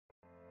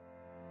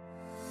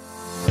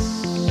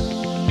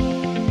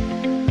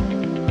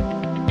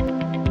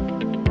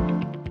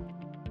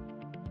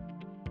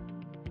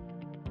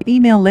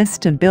Email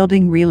list and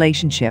building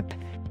relationship.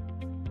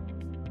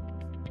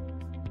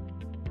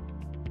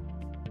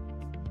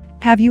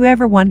 Have you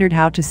ever wondered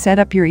how to set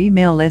up your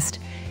email list?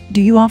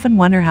 Do you often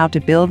wonder how to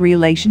build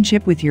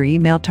relationship with your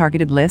email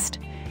targeted list?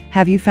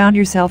 Have you found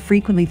yourself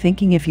frequently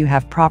thinking if you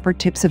have proper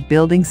tips of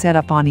building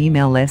setup on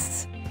email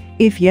lists?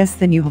 If yes,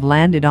 then you have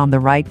landed on the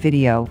right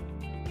video.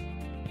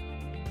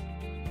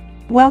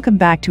 Welcome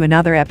back to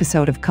another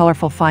episode of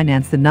Colorful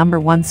Finance, the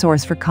 #1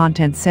 source for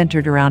content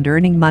centered around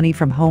earning money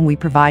from home. We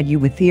provide you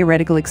with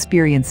theoretical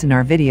experience in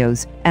our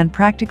videos and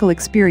practical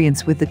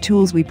experience with the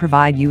tools we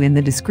provide you in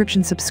the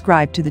description.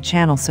 Subscribe to the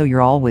channel so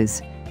you're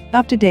always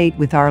up to date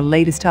with our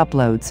latest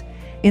uploads.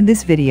 In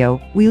this video,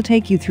 we'll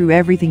take you through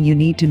everything you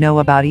need to know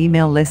about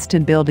email list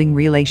and building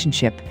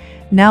relationship.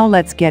 Now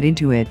let's get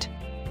into it.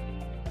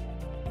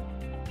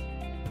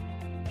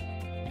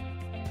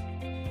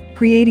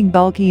 Creating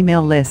bulk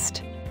email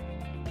list.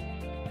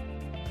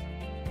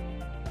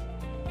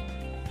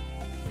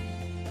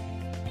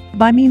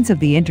 By means of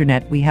the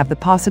internet, we have the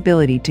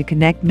possibility to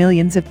connect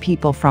millions of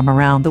people from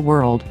around the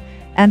world.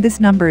 And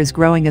this number is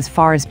growing as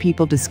far as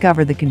people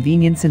discover the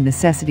convenience and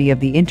necessity of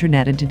the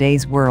internet in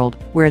today's world,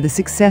 where the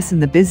success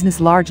in the business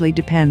largely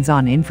depends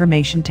on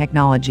information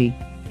technology.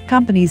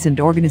 Companies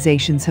and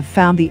organizations have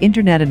found the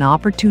internet an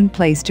opportune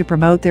place to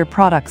promote their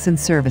products and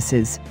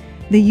services.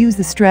 They use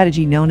the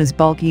strategy known as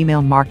bulk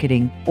email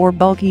marketing, or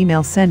bulk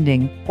email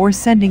sending, or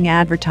sending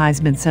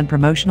advertisements and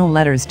promotional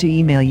letters to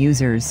email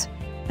users.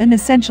 An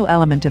essential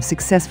element of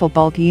successful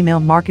bulk email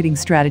marketing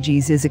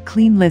strategies is a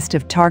clean list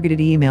of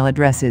targeted email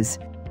addresses.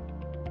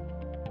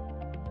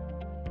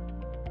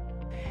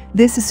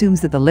 This assumes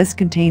that the list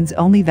contains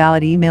only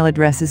valid email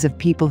addresses of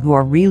people who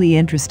are really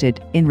interested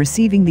in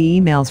receiving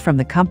the emails from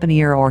the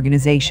company or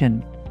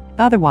organization.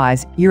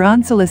 Otherwise, your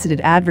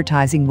unsolicited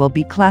advertising will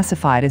be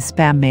classified as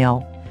spam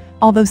mail.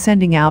 Although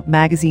sending out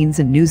magazines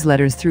and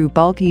newsletters through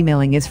bulk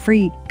emailing is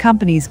free,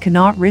 companies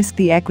cannot risk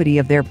the equity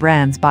of their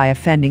brands by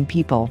offending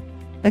people.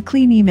 A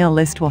clean email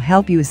list will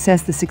help you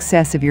assess the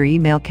success of your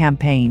email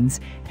campaigns,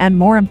 and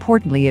more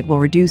importantly, it will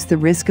reduce the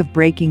risk of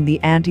breaking the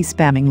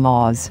anti-spamming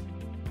laws.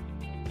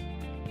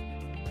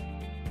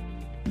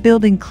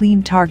 Building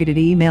clean targeted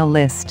email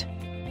list.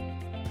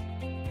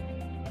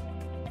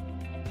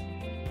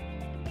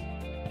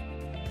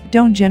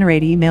 Don't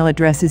generate email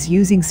addresses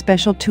using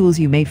special tools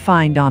you may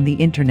find on the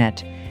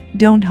internet.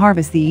 Don't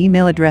harvest the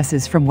email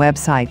addresses from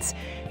websites.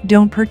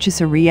 Don't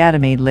purchase a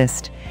ready-made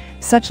list.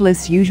 Such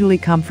lists usually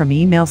come from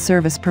email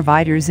service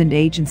providers and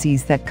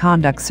agencies that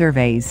conduct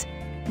surveys.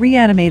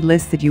 Ready-made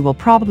lists that you will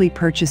probably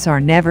purchase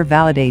are never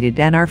validated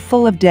and are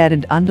full of dead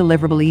and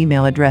undeliverable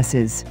email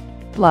addresses.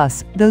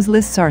 Plus, those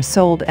lists are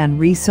sold and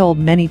resold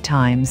many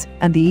times,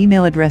 and the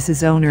email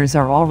addresses owners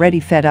are already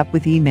fed up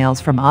with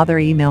emails from other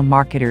email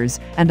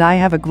marketers, and I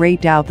have a great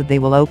doubt that they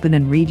will open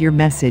and read your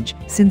message,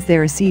 since they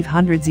receive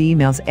hundreds of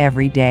emails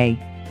every day.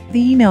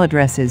 The email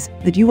addresses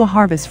that you will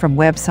harvest from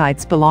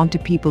websites belong to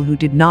people who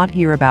did not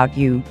hear about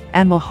you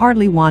and will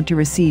hardly want to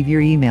receive your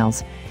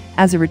emails.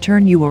 As a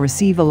return, you will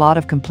receive a lot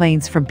of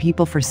complaints from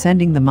people for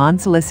sending them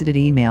unsolicited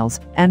emails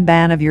and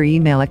ban of your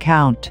email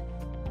account.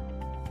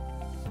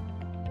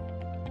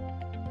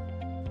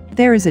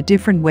 There is a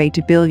different way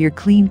to build your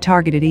clean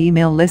targeted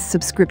email list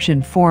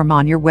subscription form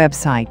on your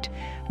website.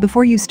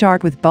 Before you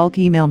start with bulk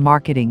email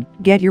marketing,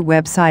 get your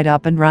website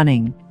up and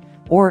running.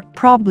 Or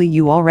probably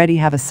you already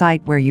have a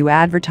site where you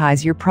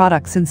advertise your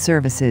products and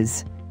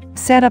services.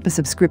 Set up a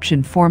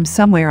subscription form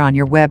somewhere on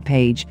your web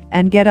page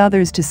and get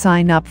others to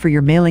sign up for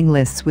your mailing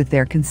lists with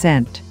their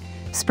consent.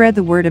 Spread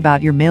the word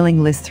about your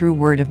mailing list through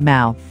word of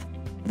mouth.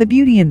 The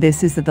beauty in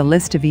this is that the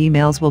list of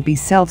emails will be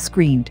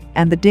self-screened,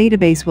 and the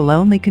database will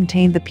only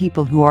contain the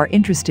people who are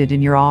interested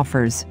in your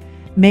offers.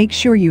 Make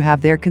sure you have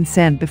their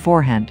consent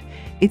beforehand.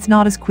 It's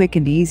not as quick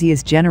and easy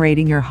as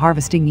generating or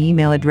harvesting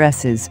email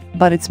addresses,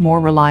 but it's a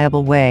more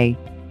reliable way.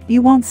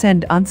 You won't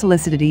send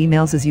unsolicited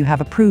emails as you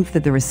have a proof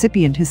that the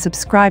recipient has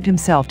subscribed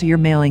himself to your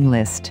mailing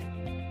list.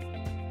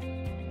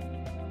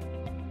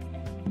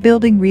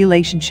 Building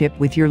relationship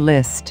with your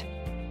list.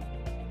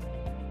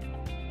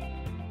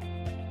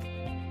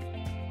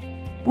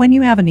 When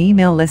you have an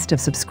email list of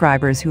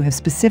subscribers who have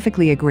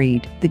specifically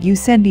agreed that you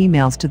send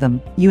emails to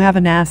them, you have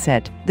an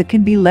asset that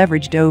can be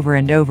leveraged over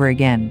and over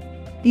again.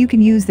 You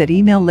can use that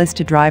email list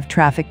to drive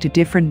traffic to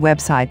different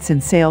websites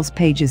and sales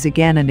pages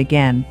again and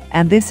again,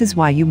 and this is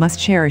why you must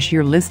cherish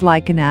your list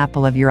like an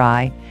apple of your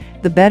eye.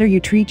 The better you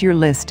treat your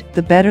list,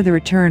 the better the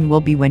return will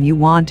be when you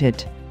want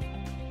it.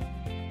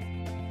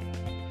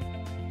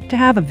 To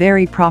have a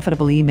very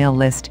profitable email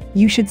list,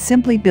 you should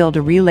simply build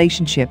a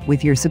relationship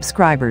with your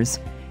subscribers.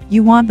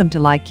 You want them to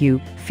like you,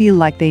 feel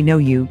like they know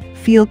you,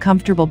 feel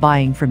comfortable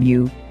buying from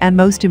you, and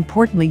most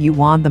importantly, you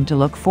want them to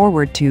look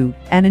forward to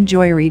and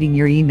enjoy reading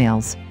your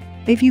emails.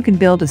 If you can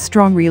build a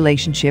strong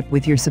relationship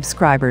with your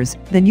subscribers,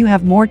 then you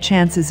have more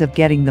chances of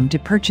getting them to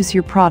purchase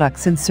your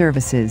products and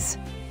services.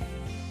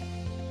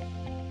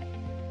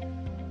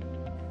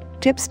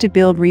 Tips to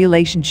build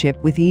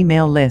relationship with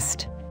email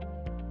list.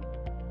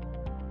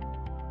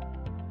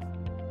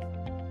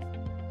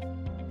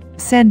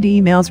 Send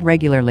emails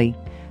regularly.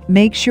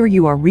 Make sure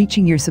you are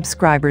reaching your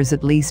subscribers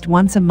at least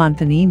once a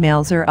month in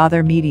emails or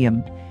other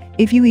medium.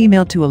 If you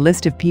email to a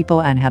list of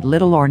people and had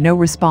little or no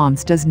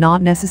response, does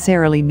not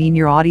necessarily mean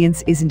your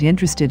audience isn't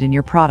interested in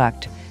your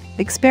product.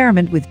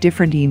 Experiment with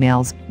different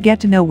emails, get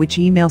to know which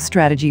email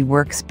strategy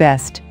works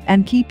best,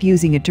 and keep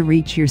using it to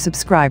reach your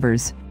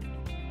subscribers.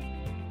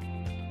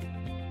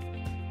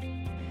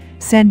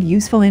 Send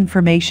useful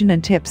information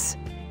and tips.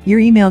 Your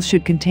emails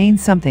should contain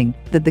something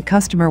that the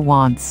customer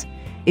wants.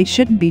 It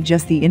shouldn't be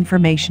just the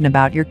information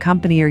about your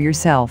company or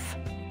yourself.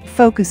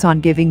 Focus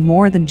on giving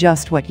more than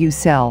just what you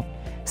sell.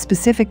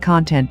 Specific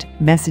content,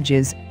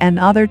 messages, and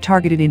other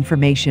targeted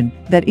information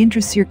that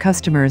interests your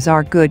customers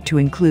are good to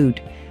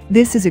include.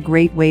 This is a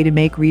great way to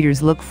make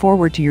readers look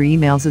forward to your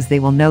emails, as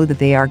they will know that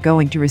they are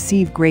going to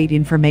receive great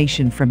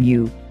information from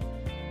you.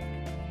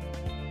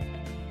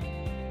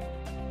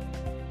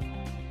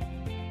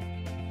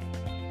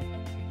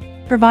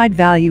 Provide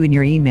value in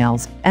your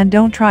emails, and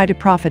don't try to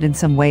profit in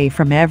some way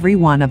from every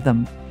one of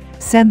them.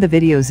 Send the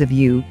videos of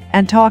you,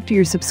 and talk to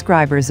your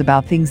subscribers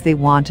about things they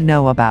want to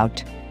know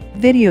about.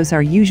 Videos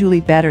are usually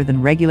better than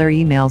regular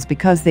emails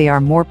because they are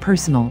more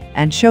personal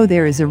and show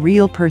there is a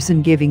real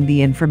person giving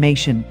the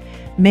information.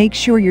 Make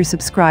sure your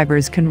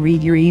subscribers can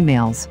read your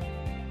emails.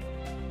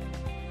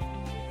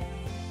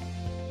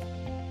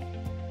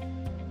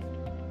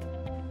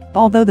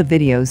 Although the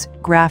videos,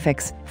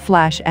 graphics,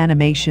 flash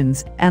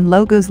animations, and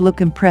logos look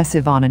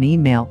impressive on an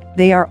email,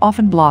 they are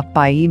often blocked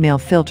by email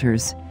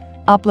filters.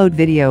 Upload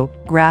video,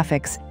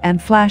 graphics,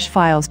 and flash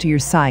files to your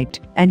site,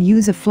 and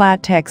use a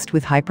flat text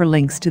with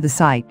hyperlinks to the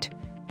site.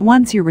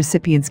 Once your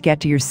recipients get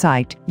to your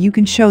site, you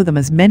can show them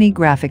as many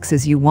graphics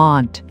as you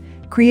want.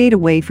 Create a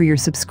way for your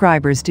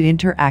subscribers to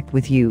interact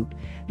with you.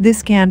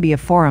 This can be a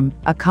forum,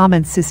 a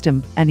comment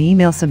system, an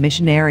email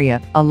submission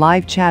area, a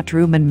live chat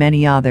room, and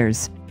many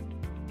others.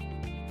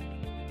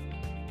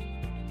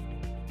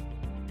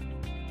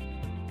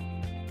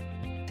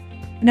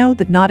 Note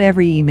that not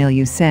every email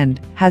you send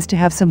has to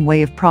have some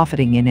way of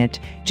profiting in it.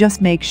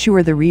 Just make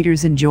sure the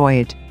readers enjoy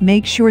it.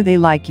 Make sure they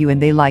like you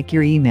and they like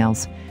your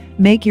emails.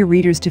 Make your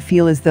readers to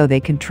feel as though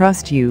they can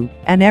trust you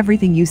and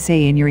everything you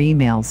say in your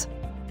emails.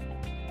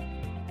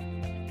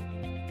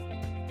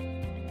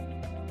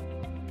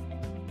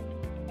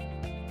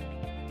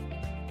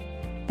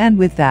 And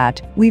with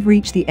that, we've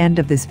reached the end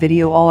of this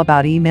video all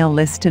about email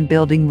lists and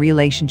building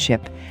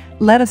relationship.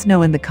 Let us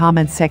know in the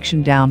comments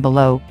section down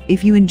below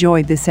if you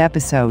enjoyed this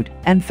episode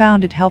and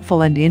found it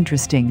helpful and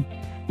interesting.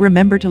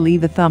 Remember to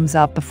leave a thumbs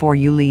up before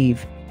you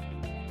leave.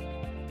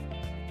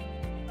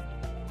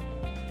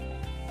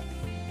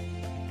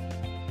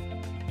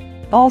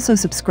 Also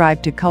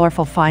subscribe to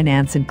Colorful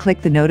Finance and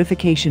click the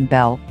notification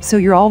bell so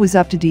you're always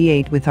up to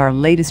date with our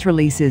latest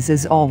releases.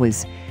 As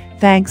always,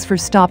 thanks for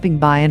stopping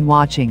by and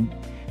watching.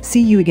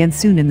 See you again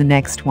soon in the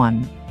next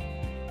one.